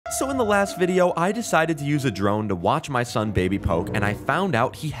So in the last video, I decided to use a drone to watch my son Baby Poke, and I found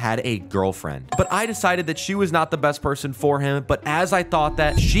out he had a girlfriend. But I decided that she was not the best person for him, but as I thought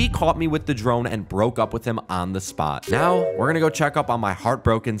that, she caught me with the drone and broke up with him on the spot. Now, we're gonna go check up on my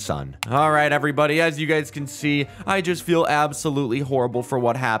heartbroken son. All right, everybody, as you guys can see, I just feel absolutely horrible for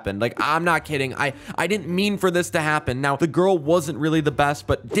what happened. Like, I'm not kidding. I didn't mean for this to happen. Now, the girl wasn't really the best,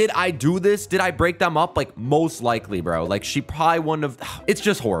 but did I do this? Did I break them up? Like, most likely, bro. Like, she probably wouldn't have. It's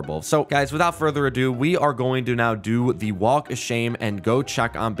just horrible. So, guys, without further ado, we are going to now do the walk of shame and go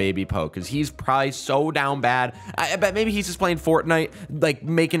check on Baby Poke, because he's probably so down bad. I bet maybe he's just playing Fortnite, like,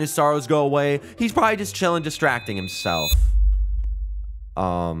 making his sorrows go away. He's probably just chilling, distracting himself.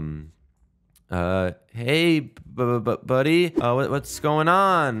 Hey, buddy, what's going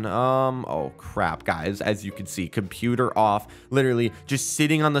on? Oh crap, guys, as you can see, computer off, literally just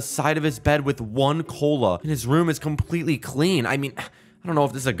sitting on the side of his bed with one cola, and his room is completely clean. I mean, I don't know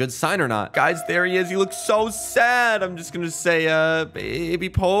if this is a good sign or not. Guys, there he is. He looks so sad. I'm just gonna say, Baby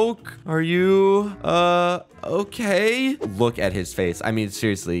Poke, are you, okay? Look at his face. I mean,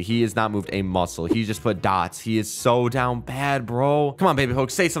 seriously, he has not moved a muscle. He just put dots. He is so down bad, bro. Come on, Baby Poke,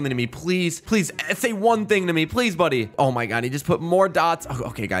 say something to me, please. Please, say one thing to me, please, buddy. Oh my God, he just put more dots.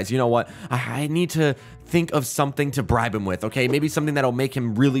 Okay, guys, you know what? I need to think of something to bribe him with, okay? Maybe something that'll make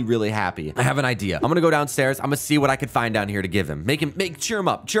him really, really happy. I have an idea. I'm gonna go downstairs. I'm gonna see what I could find down here to give him. Cheer him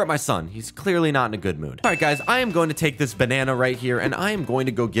up. Cheer up my son. He's clearly not in a good mood. All right, guys, I am going to take this banana right here, and I am going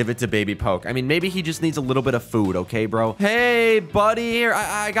to go give it to Baby Poke. I mean, maybe he just needs a little bit of food, okay, bro? Hey, buddy, here,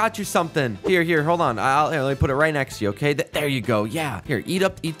 I got you something. Here, hold on. Here, let me put it right next to you, okay? There you go. Yeah, here,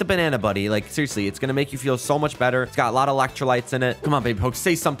 eat the banana, buddy. Like, seriously, it's gonna make you feel so much better. It's got a lot of electrolytes in it. Come on, Baby Poke,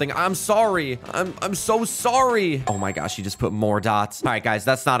 say something. I'm sorry. I'm so sorry. Oh my gosh, he just put more dots. All right, guys,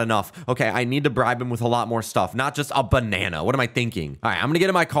 that's not enough. Okay, I need to bribe him with a lot more stuff, not just a banana. What am I thinking? All right, I'm gonna get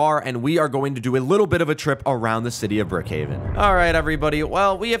in my car, and we are going to do a little bit of a trip around the city of Brookhaven. All right, everybody.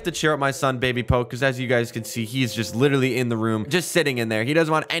 Well, we have to cheer up my son, Baby Poke, because as you guys can see, he's just literally in the room, just sitting in there. He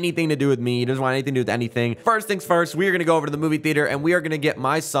doesn't want anything to do with me. He doesn't want anything to do with anything. First things first, we are gonna go over to the movie theater, and we are gonna get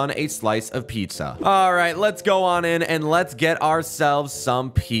my son a slice of pizza. All right, let's go on in, and let's get ourselves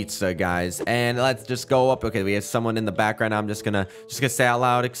some pizza, guys. And let's just go up. Okay, we have someone in the background. I'm just gonna say out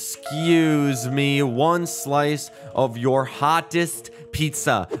loud, excuse me, one slice of your hottest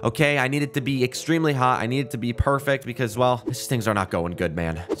pizza. Okay, I need it to be extremely hot. I need it to be perfect because, well, these things are not going good,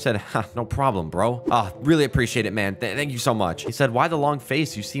 man. I said, no problem, bro. Oh, really appreciate it, man. Thank you so much. He said, why the long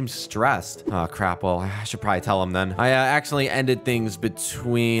face? You seem stressed. Oh, crap. Well, I should probably tell him then. I accidentally ended things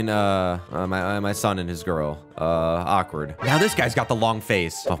between my son and his girl. Awkward. Now this guy's got the long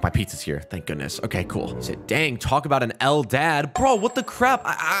face. Oh, my pizza's here. Thank goodness. Okay, cool. He said, dang, talk about an L dad. Bro, what the crap?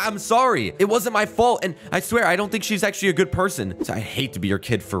 I'm sorry. It wasn't my fault. And I swear, I don't think she's actually a good person. So I hate to be your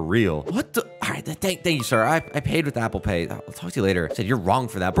kid for real. What the? All right, thank you, sir. I paid with Apple Pay. I'll talk to you later. I said, you're wrong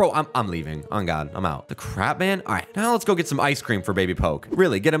for that. Bro, I'm leaving. On God, I'm out. The crap, man? All right, now let's go get some ice cream for Baby Poke.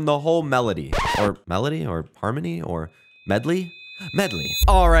 Really, get him the whole melody. Or melody? Or harmony? Or medley? Medley.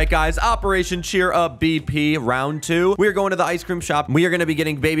 All right, guys, Operation Cheer Up BP round 2. We're going to the ice cream shop. We are going to be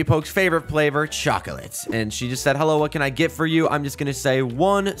getting Baby Poke's favorite flavor, chocolate. And she just said, hello, what can I get for you? I'm just going to say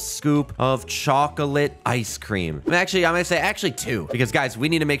 1 scoop of chocolate ice cream. I'm going to say actually 2, because guys, we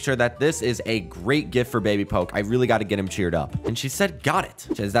need to make sure that this is a great gift for Baby Poke. I really got to get him cheered up. And she said, got it.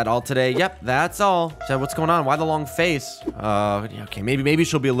 She said, is that all today? Yep, that's all. She said, what's going on? Why the long face? Okay, maybe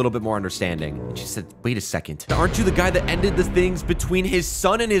she'll be a little bit more understanding. And she said, wait a second. Aren't you the guy that ended the things between his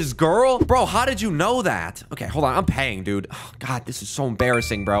son and his girl? Bro, how did you know that? Okay, hold on. I'm paying, dude. Oh, God, this is so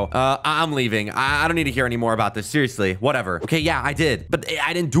embarrassing, bro. I'm leaving. I don't need to hear any more about this. Seriously, whatever. Okay, yeah, I did. But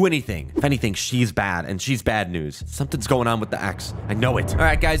I didn't do anything. If anything, she's bad, and she's bad news. Something's going on with the ex. I know it. All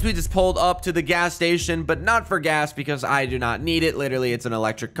right, guys, we just pulled up to the gas station, but not for gas because I do not need it. Literally, it's an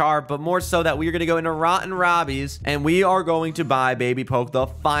electric car, but more so that we are going to go into Rotten Robbie's, and we are going to buy Baby Poke the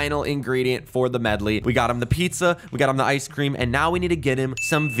final ingredient for the medley. We got him the pizza, we got him the ice cream, and now we need to get him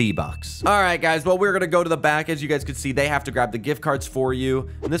some V-Bucks. All right, guys, well, we're gonna go to the back. As you guys can see, they have to grab the gift cards for you.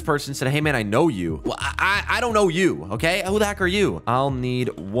 And this person said, hey, man, I know you. Well, I don't know you, okay? Who the heck are you? I'll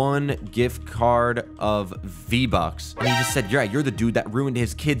need 1 gift card of V-Bucks. And he just said, yeah, you're the dude that ruined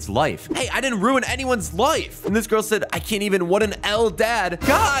his kid's life. Hey, I didn't ruin anyone's life. And this girl said, I can't even, what an L dad.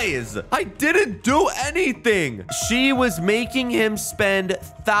 Guys, I didn't do anything. She was making him spend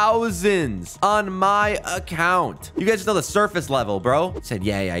thousands on my account. You guys know the surface service level, bro. He said,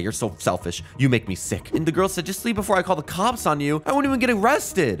 yeah, you're so selfish. You make me sick. And the girl said, just leave before I call the cops on you. I won't even get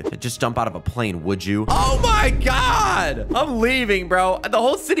arrested. Said, just jump out of a plane, would you? Oh my God. I'm leaving, bro. The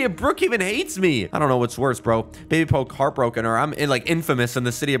whole city of Brookhaven hates me. I don't know what's worse, bro. Baby Poke heartbroken, or I'm like infamous in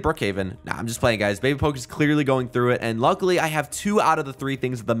the city of Brookhaven. Nah, I'm just playing, guys. Baby Poke is clearly going through it, and luckily I have 2 out of the 3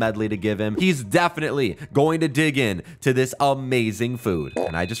 things of the medley to give him. He's definitely going to dig in to this amazing food.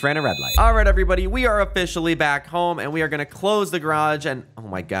 And I just ran a red light. All right, everybody, we are officially back home, and we are gonna close the garage. And oh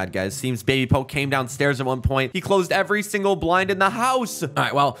my God, guys, seems Baby Poke came downstairs at one point. He closed every single blind in the house. All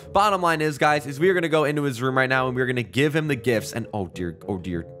right, well, bottom line is, guys, is we are gonna go into his room right now, and we're gonna give him the gifts. And oh dear,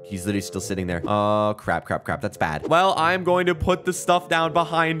 he's literally still sitting there. Oh, crap. That's bad. Well, I'm going to put the stuff down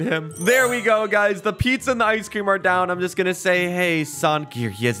behind him. There we go, guys. The pizza and the ice cream are down. I'm just gonna say, hey, son. Here,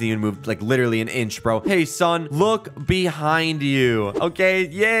 he hasn't even moved like literally an inch, bro. Hey, son, look behind you. Okay,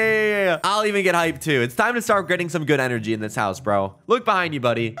 yeah. I'll even get hyped too. It's time to start getting some good energy in this house, bro. Look behind you,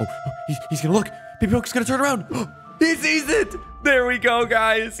 buddy. Oh, he's gonna look. Baby Poke's gonna turn around. He sees it. There we go,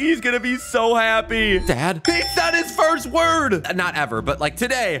 guys. He's gonna be so happy. Dad, he said his first word. Not ever, but like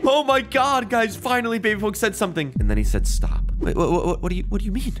today. Oh my God, guys. Finally, Baby Poke said something. And then he said, stop. Wait, what do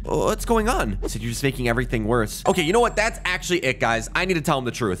you mean? What's going on? I said, you're just making everything worse. Okay, you know what? That's actually it, guys. I need to tell him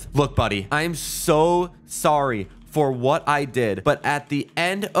the truth. Look, buddy, I am so sorry for what I did, but at the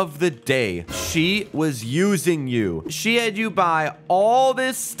end of the day, she was using you. She had you buy all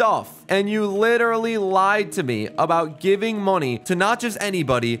this stuff, and you literally lied to me about giving money to not just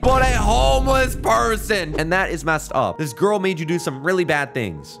anybody, but a homeless person. And that is messed up. This girl made you do some really bad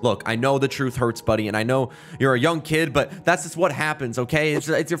things. Look, I know the truth hurts, buddy, and I know you're a young kid, but that's just what happens, okay?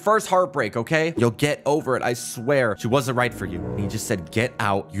 It's your first heartbreak, okay? You'll get over it, I swear. She wasn't right for you. And he just said, get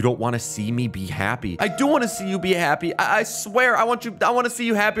out. You don't want to see me be happy. I do want to see you be happy. I swear, I want to see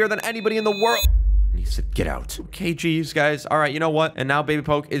you happier than anybody in the world. And he said, get out. Okay, geez, guys. All right, you know what? And now Baby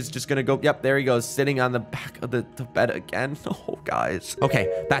Poke is just gonna go. Yep, there he goes, sitting on the back of the bed again. Oh, guys.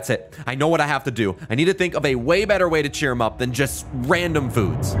 Okay, that's it. I know what I have to do. I need to think of a way better way to cheer him up than just random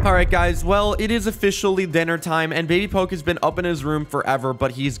foods. All right, guys. Well, it is officially dinner time, and Baby Poke has been up in his room forever,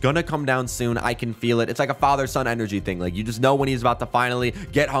 but he's gonna come down soon. I can feel it. It's like a father-son energy thing. Like, you just know when he's about to finally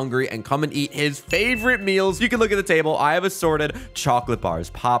get hungry and come and eat his favorite meals. You can look at the table. I have assorted chocolate bars,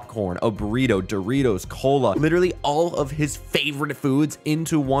 popcorn, a burrito, Doritos, cola, literally all of his favorite foods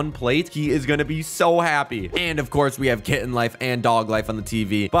into one plate. He is gonna be so happy. And of course, we have kitten life and dog life on the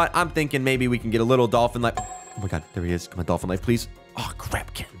TV, but I'm thinking maybe we can get a little dolphin life. Oh my God, there he is. Come on, dolphin life, please. Oh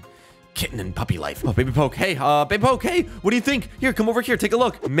crap, kitten and puppy life. Oh, Baby Poke. Hey, Baby Poke. Hey, what do you think? Here, come over here. Take a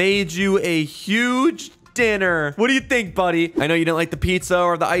look. Made you a huge dinner. What do you think, buddy? I know you didn't like the pizza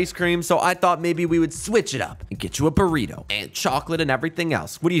or the ice cream, so I thought maybe we would switch it up and get you a burrito and chocolate and everything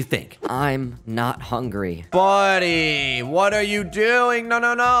else. What do you think? I'm not hungry. Buddy, what are you doing?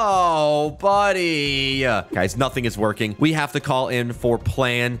 No, buddy. Guys, nothing is working. We have to call in for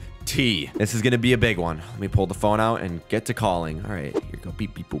plan T. This is gonna be a big one. Let me pull the phone out and get to calling. All right, here we go.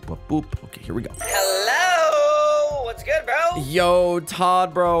 Beep, beep, boop, boop, boop. Okay, here we go. Hello, what's good, bro? Yo,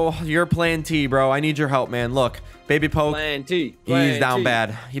 Todd, bro, you're plan T, bro. I need your help, man. Look, Baby Poke, Plan T. he's down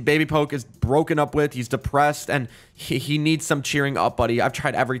bad. Baby Poke is broken up with. He's depressed, and he needs some cheering up, buddy. I've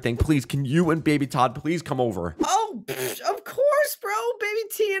tried everything. Please, can you and Baby Todd please come over? Oh, of course, bro. Baby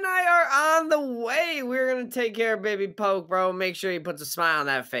T and I are on the way. We're gonna take care of Baby Poke, bro. Make sure he puts a smile on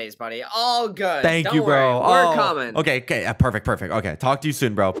that face, buddy. All good. Thank you, bro. Worry. We're coming. Okay, perfect. Okay, talk to you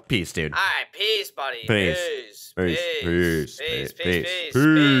soon, bro. Peace, dude. All right, peace, buddy. Peace.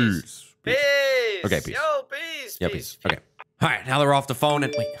 Peace. Okay, peace. Yo, peace. Yeah, peace. Okay. All right, now they're off the phone,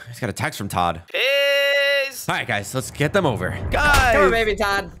 and wait, I just got a text from Todd. Peace. All right, guys, let's get them over. Guys, Come on, Baby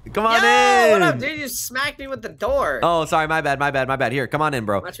Todd. Come on in. What in. up, dude? You smacked me with the door. Oh, sorry, my bad. Here, come on in,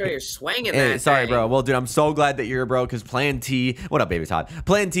 bro. I'm not sure you're swinging Hey, that sorry, thing. bro. Well, dude, I'm so glad that you're here, bro, because Plan T... What up, Baby Todd?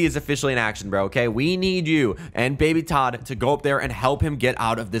 Plan T is officially in action, bro, okay? We need you and Baby Todd to go up there and help him get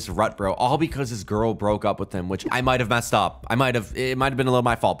out of this rut, bro, all because his girl broke up with him, which I might have messed up. It might have been a little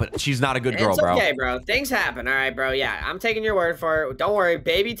my fault, but she's not a good girl, bro. It's okay, bro. Things happen. All right, bro. Yeah, I'm taking your word for it. Don't worry.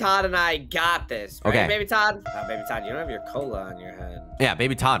 Baby Todd and I got this. Right, Okay. Baby Todd? Baby Todd, you don't have your cola on your head. Yeah,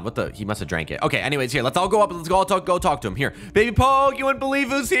 Baby Todd, what the? He must have drank it. Okay, anyways, here, let's all go up and let's go talk to him. Here, Baby Poke, you wouldn't believe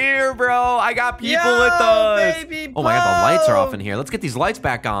who's here, bro. I got people with us. Baby Oh my God, the lights are off Poke. in here. Let's get these lights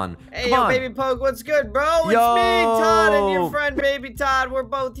back on. Hey, Come on. Baby Poke, what's good, bro? It's me, Yo. Todd, and your friend, Baby Todd. We're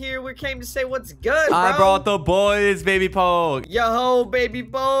both here. We came to say what's good, bro. I brought the boys, Baby Poke. Yo, Baby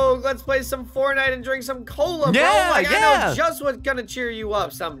Poke, let's play some Fortnite and drink some cola, bro. Yeah, Like, I yeah. know just what's gonna cheer you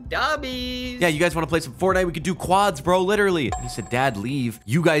up. Some dubbies. Yeah, you guys want to play some Fortnite? We could do quads, bro, literally. He said, Dad, leave.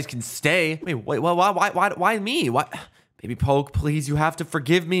 You guys can stay. Wait, why me? Why? Baby Poke, please, you have to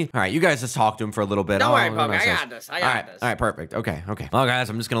forgive me. All right, you guys just talk to him for a little bit. Don't worry, Poke. I got this. I got this. All right, perfect. Okay. Well, guys,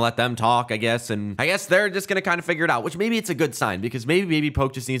 I'm just going to let them talk, I guess. And I guess they're just going to kind of figure it out, which maybe it's a good sign because maybe Baby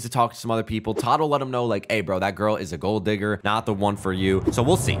Poke just needs to talk to some other people. Todd will let him know, like, hey, bro, that girl is a gold digger, not the one for you. So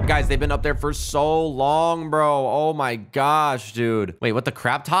we'll see. Guys, they've been up there for so long, bro. Oh, my gosh, dude. Wait, what the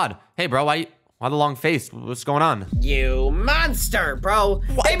crap? Todd, hey, bro, why the long face? What's going on? You monster, bro.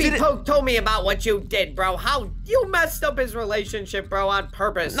 What? Baby Poke told me about what you did, bro. How you messed up his relationship, bro, on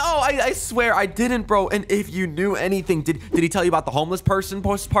purpose. No, I swear I didn't, bro. And if you knew anything, did he tell you about the homeless person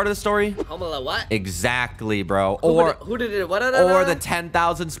part of the story? Homeless what? Exactly, bro. Who did it? What? Or the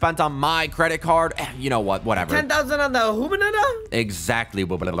 10,000 spent on my credit card. You know what? Whatever. 10,000 on the Humanada? Exactly.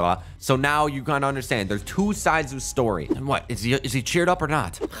 Blah, blah, blah. So now you kind of understand. There's two sides of the story. And what? Is he cheered up or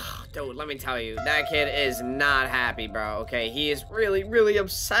not? Dude, let me tell you, that kid is not happy, bro. Okay, he is really, really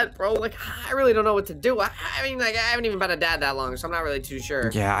upset, bro. Like, I really don't know what to do. I mean, like, I haven't even been a dad that long, so I'm not really too sure.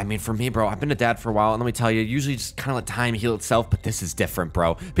 Yeah, I mean, for me, bro, I've been a dad for a while, and let me tell you, usually just kind of let time heal itself, but this is different,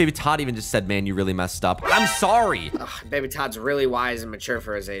 bro. Baby Todd even just said, man, you really messed up. I'm sorry. Ugh, Baby Todd's really wise and mature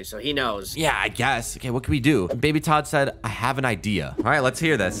for his age, so he knows. Yeah, I guess. Okay, what can we do? Baby Todd said, I have an idea. All right, let's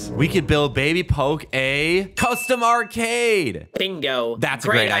hear this. We could build Baby Poke a custom arcade. Bingo. That's a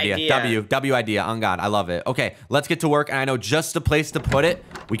great idea. W idea, on God. I love it. Okay, let's get to work, and I know just the place to put it.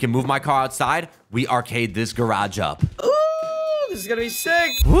 We can move my car outside. We arcade this garage up. Ooh, this is gonna be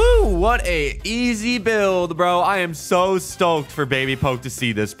sick. Woo, what a easy build, bro. I am so stoked for Baby Poke to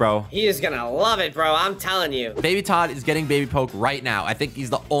see this, bro. He is gonna love it, bro. I'm telling you. Baby Todd is getting Baby Poke right now. I think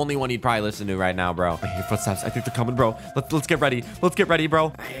he's the only one he'd probably listen to right now, bro. I hear footsteps. I think they're coming, bro. Let's get ready. Let's get ready,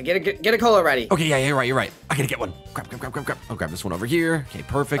 bro. Get a cola ready. Okay, yeah, you're right. I gotta get one. Grab. I'll grab this one over here. Okay,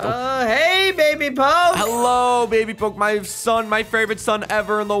 perfect. Hey, Baby Poke. Hello, Baby Poke, my son, my favorite son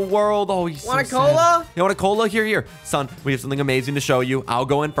ever in the world. Oh, he's Want so a cola? sad. You want a cola? Here. Son, we have something amazing to show you. I'll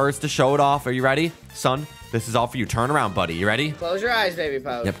go in first to show it off. Are you ready? Son, this is all for you. Turn around, buddy. You ready? Close your eyes, Baby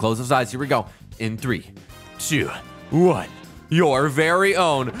Poke. Yep, close those eyes. Here we go. In 3, 2, 1. Your very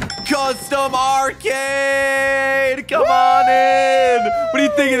own custom arcade. Come on in. What do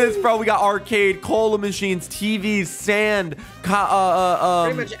you think of this, bro? We got arcade, cola machines, TVs, sand,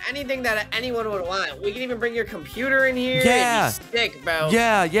 pretty much anything that anyone would want. We can even bring your computer in here. Yeah. It'd be sick, bro.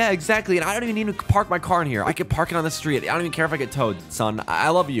 Yeah, exactly. And I don't even need to park my car in here. I could park it on the street. I don't even care if I get towed, son. I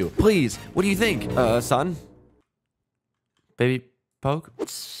love you. Please, what do you think? Son? Baby Poke?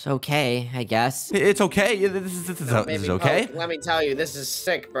 It's okay, I guess. It's okay. This is okay. Poke, let me tell you, this is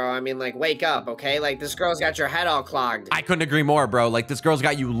sick, bro. I mean, like, wake up, okay? Like, this girl's got your head all clogged. I couldn't agree more, bro. Like, this girl's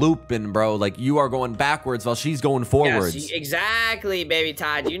got you looping, bro. Like, you are going backwards while she's going forwards. Yes, exactly, Baby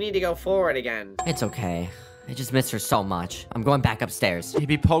Todd. You need to go forward again. It's okay. I just miss her so much. I'm going back upstairs.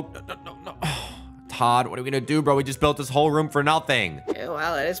 Baby Poke. No. Todd, what are we gonna do, bro? We just built this whole room for nothing. Yeah,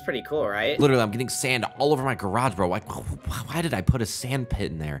 well, it is pretty cool, right? Literally, I'm getting sand all over my garage, bro. Like, why did I put a sand pit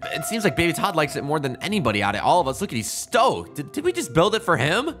in there? It seems like Baby Todd likes it more than anybody out of all of us. Look at, he's stoked. Did we just build it for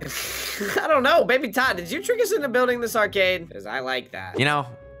him? I don't know. Baby Todd, did you trick us into building this arcade? Because I like that. You know,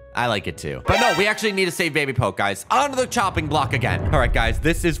 I like it too. But no, we actually need to save Baby Poke, guys. Onto the chopping block again. All right, guys,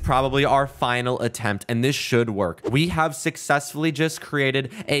 this is probably our final attempt, and this should work. We have successfully just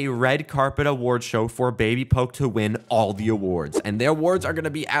created a red carpet award show for Baby Poke to win all the awards. And the awards are going to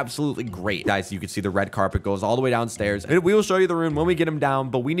be absolutely great. Guys, you can see the red carpet goes all the way downstairs. And we will show you the room when we get him down,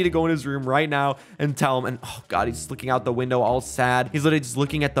 but we need to go in his room right now and tell him. And oh, God, he's looking out the window all sad. He's literally just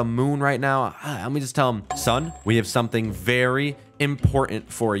looking at the moon right now. Let me just tell him, son, we have something very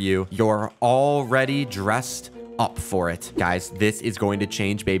important for you. You're already dressed up for it. Guys, this is going to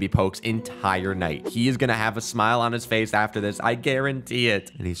change Baby Poke's entire night. He is going to have a smile on his face after this. I guarantee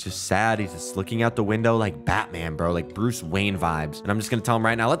it. And he's just sad. He's just looking out the window like Batman, bro. Like Bruce Wayne vibes. And I'm just going to tell him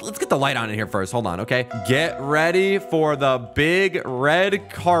right now, let's get the light on in here first. Hold on, okay? Get ready for the big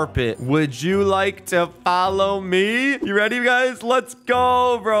red carpet. Would you like to follow me? You ready, guys? Let's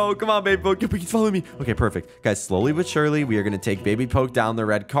go, bro. Come on, Baby Poke. Please follow me. Okay, perfect. Guys, slowly but surely, we are going to take Baby Poke down the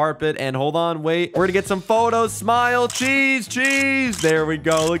red carpet. And hold on, wait. We're going to get some photos. Smile, cheese. There we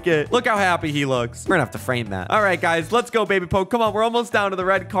go. Look how happy he looks. We're gonna have to frame that. All right, guys, let's go, Baby Poke. Come on, we're almost down to the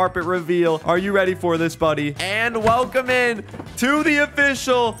red carpet reveal. Are you ready for this, buddy? And welcome in to the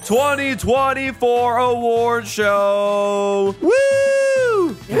official 2024 award show.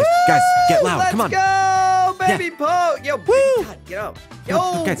 Woo! Guys, get loud. Come on. Let's go, Baby Poke. Yo, Baby Todd, get up.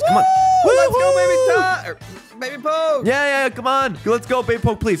 Yo, guys, come on. Let's go, baby Baby Poke. Yeah, come on. Let's go, Baby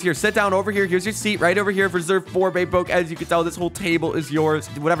Poke, please. Here, sit down over here. Here's your seat right over here. Reserved for Baby Poke. As you can tell, this whole table is yours.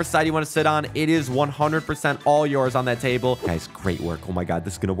 Whatever side you want to sit on, it is 100% all yours on that table. Guys, great work. Oh my God,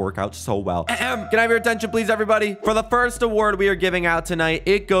 this is going to work out so well. Can I have your attention, please, everybody? For the first award we are giving out tonight,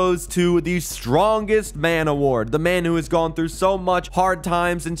 it goes to the Strongest Man Award. The man who has gone through so much hard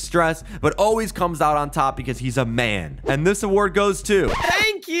times and stress, but always comes out on top because he's a man. And this award goes to...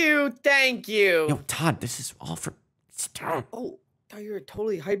 Thank you. Thank you. Yo, Todd, this is all for... Sit down. Oh, I thought you were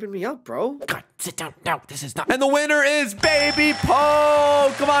totally hyping me up, bro. God, sit down. No, this is not... And the winner is Baby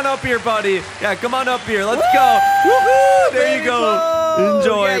Poke. Come on up here, buddy. Yeah, come on up here. Let's go. Woohoo! There you go. Poke.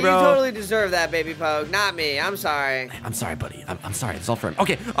 Enjoy, yeah, bro. You totally deserve that, Baby Poke. Not me. I'm sorry. I'm sorry, buddy. I'm sorry. It's all for him.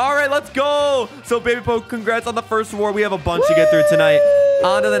 Okay. All right, let's go. So, Baby Poke, congrats on the first award. We have a bunch to get through tonight.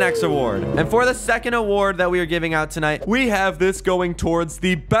 On to the next award. And for the second award that we are giving out tonight, we have this going towards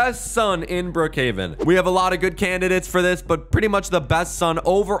the best son in Brookhaven. We have a lot of good candidates for this, but pretty much the best son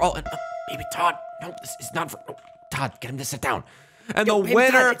overall. And, baby Todd, no, this is not for... Oh, Todd, get him to sit down. And Yo, the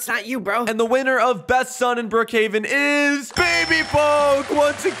winner... Todd, it's not you, bro. And the winner of Best Son in Brookhaven is Baby Poke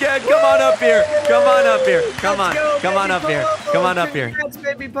once again. Come on up here. Come on up here. Come on. Come on up here. Come on up here. That's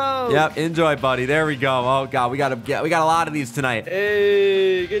Baby Poke. Yep, enjoy, buddy. There we go. Oh God, we got a lot of these tonight.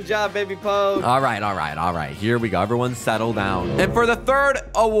 Hey, good job, Baby Poke. All right. Here we go. Everyone settle down. And for the third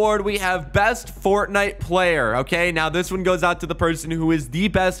award, we have Best Fortnite Player. Okay, now this one goes out to the person who is the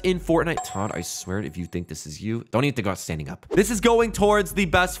best in Fortnite. Todd, I swear, if you think this is you, don't even think about standing up. This is going towards the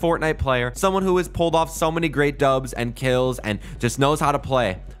best Fortnite player, someone who has pulled off so many great dubs and kills and just knows how to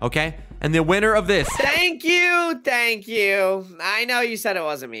play. Okay, and the winner of this. Thank you. I know you said it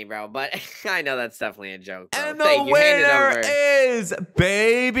wasn't me, bro, but I know that's definitely a joke, bro. And the winner is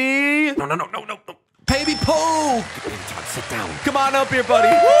Baby. No. Baby Poke. Baby Todd, sit down. Come on up here, buddy.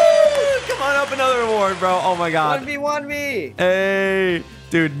 Woo! Come on up, another award, bro. Oh my God. 1v1 me. Hey.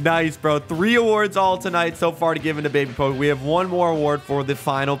 Dude, nice, bro. 3 awards all tonight so far to give into Baby Poke. We have one more award for the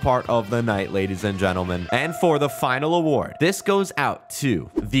final part of the night, ladies and gentlemen. And for the final award, this goes out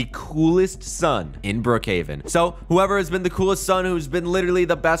to the coolest son in Brookhaven. So whoever has been the coolest son, who's been literally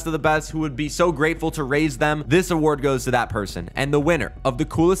the best of the best, who would be so grateful to raise them, this award goes to that person. And the winner of the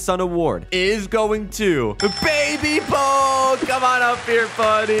coolest son award is going to Baby Poke. Come on up here,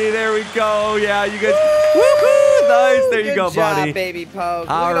 buddy. There we go. Yeah, you guys. Woohoo! Nice. There you go, Good job, buddy. Baby Poke. All Look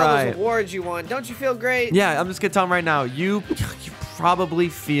at all right. those awards you won. Don't you feel great? Yeah, I'm just gonna tell him right now. You probably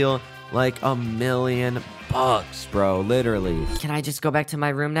feel like $1,000,000, bro. Literally. Can I just go back to my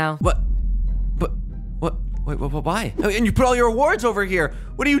room now? What? Wait, why? And you put all your awards over here.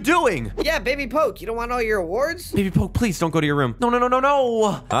 What are you doing? Yeah, Baby Poke. You don't want all your awards? Baby Poke, please don't go to your room.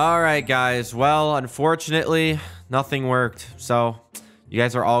 No. All right, guys. Well, unfortunately, nothing worked. So you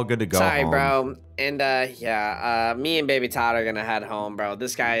guys are all good to go Sorry, home. bro. And me and Baby Todd are gonna head home, bro.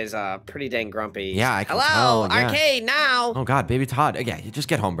 This guy is pretty dang grumpy. Yeah, I can Hello, tell, yeah. arcade now. Oh God, Baby Todd. Yeah, you just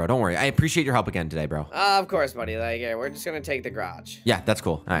get home, bro. Don't worry. I appreciate your help again today, bro. Of course, buddy. Like, yeah, we're just gonna take the garage. Yeah, that's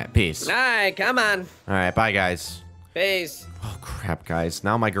cool. All right, peace. All right, come on. All right, bye, guys. Peace. Oh, crap, guys.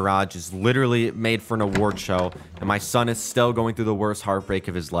 Now my garage is literally made for an award show, and my son is still going through the worst heartbreak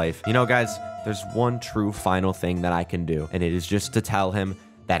of his life. You know, guys, there's one true final thing that I can do, and it is just to tell him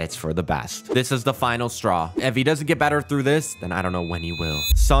that it's for the best. This is the final straw. If he doesn't get better through this, then I don't know when he will.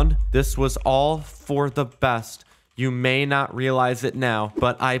 Son, this was all for the best. You may not realize it now,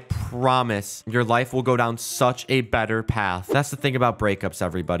 but I promise your life will go down such a better path. That's the thing about breakups,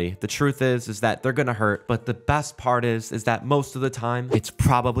 everybody. The truth is that they're gonna hurt, but the best part is that most of the time, it's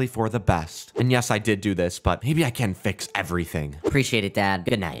probably for the best. And yes, I did do this, but maybe I can fix everything. Appreciate it, Dad.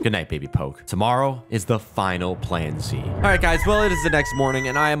 Good night. Good night, Baby Poke. Tomorrow is the final plan C. All right, guys. Well, it is the next morning,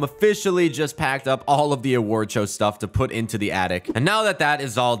 and I am officially just packed up all of the award show stuff to put into the attic. And now that that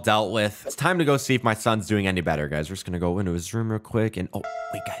is all dealt with, it's time to go see if my son's doing any better, guys. We're just gonna go into his room real quick. And oh,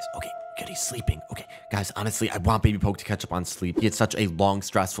 wait, guys. Okay. Good, he's sleeping. Okay, guys, honestly, I want Baby Poke to catch up on sleep. He had such a long,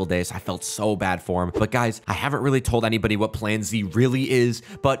 stressful day, so I felt so bad for him. But guys, I haven't really told anybody what Plan Z really is,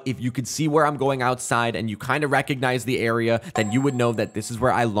 but if you could see where I'm going outside and you kind of recognize the area, then you would know that this is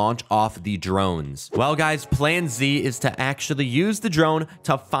where I launch off the drones. Well, guys, Plan Z is to actually use the drone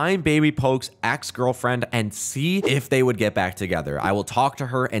to find Baby Poke's ex-girlfriend and see if they would get back together. I will talk to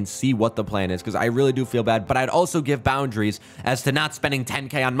her and see what the plan is, because I really do feel bad, but I'd also give boundaries as to not spending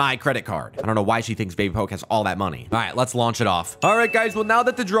 10K on my credit card. card. I don't know why she thinks Baby Poke has all that money. All right, let's launch it off. All right, guys. Well, now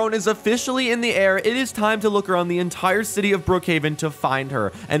that the drone is officially in the air, it is time to look around the entire city of Brookhaven to find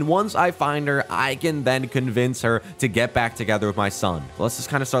her. And once I find her, I can then convince her to get back together with my son. So let's just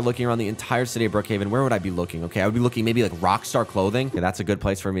kind of start looking around the entire city of Brookhaven. Where would I be looking? Okay, I would be looking maybe like Rockstar Clothing. Okay, that's a good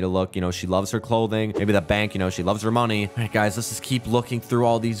place for me to look. You know, she loves her clothing. Maybe the bank, you know, she loves her money. All right, guys, let's just keep looking through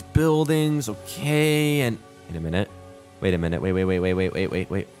all these buildings. Okay, and wait a minute. Wait a minute.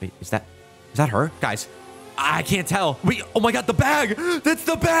 Wait. Is that her? Guys, I can't tell. Wait, oh my God, the bag. That's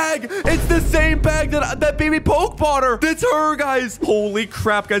the bag. It's the same bag that Baby Poke bought her. That's her, guys. Holy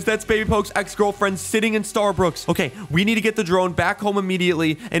crap, guys. That's Baby Poke's ex-girlfriend sitting in Starbucks. Okay, we need to get the drone back home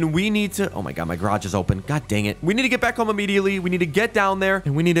immediately, and we need to... Oh my God, my garage is open. God dang it. We need to get back home immediately. We need to get down there,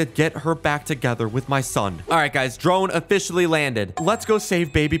 and we need to get her back together with my son. All right, guys, drone officially landed. Let's go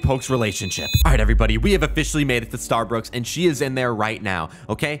save Baby Poke's relationship. All right, everybody, we have officially made it to Starbucks, and she is in there right now,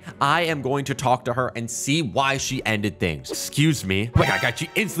 okay? I am going to talk to her and see why she ended things. Excuse me. Oh my God, she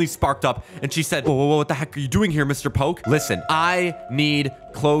instantly sparked up and she said, whoa, what the heck are you doing here, Mr. Poke? Listen, I need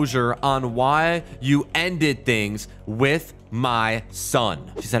closure on why you ended things with my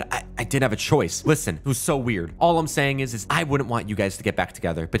son. She said, I didn't have a choice. Listen, it was so weird. All I'm saying is I wouldn't want you guys to get back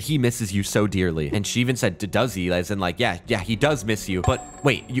together, but he misses you so dearly. And she even said, does he? As in like, yeah, he does miss you. But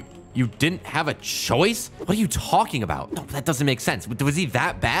wait, you didn't have a choice? What are you talking about? No, that doesn't make sense. Was he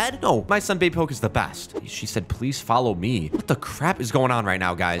that bad? No, my son Baby Poke is the best. She said, please follow me. What the crap is going on right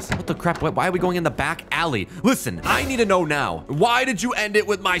now, guys? What the crap? Why are we going in the back alley? Listen, I need to know now. Why did you end it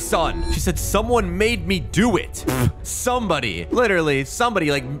with my son? She said, someone made me do it. Somebody. Literally, somebody.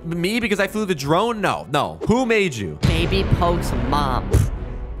 Like me because I flew the drone? No. Who made you? Baby Poke's mom.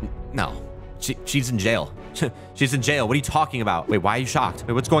 No. She's in jail. She's in jail. What are you talking about? Wait, why are you shocked?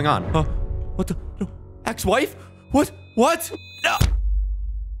 Wait, what's going on? What the? No. Ex-wife? What? No.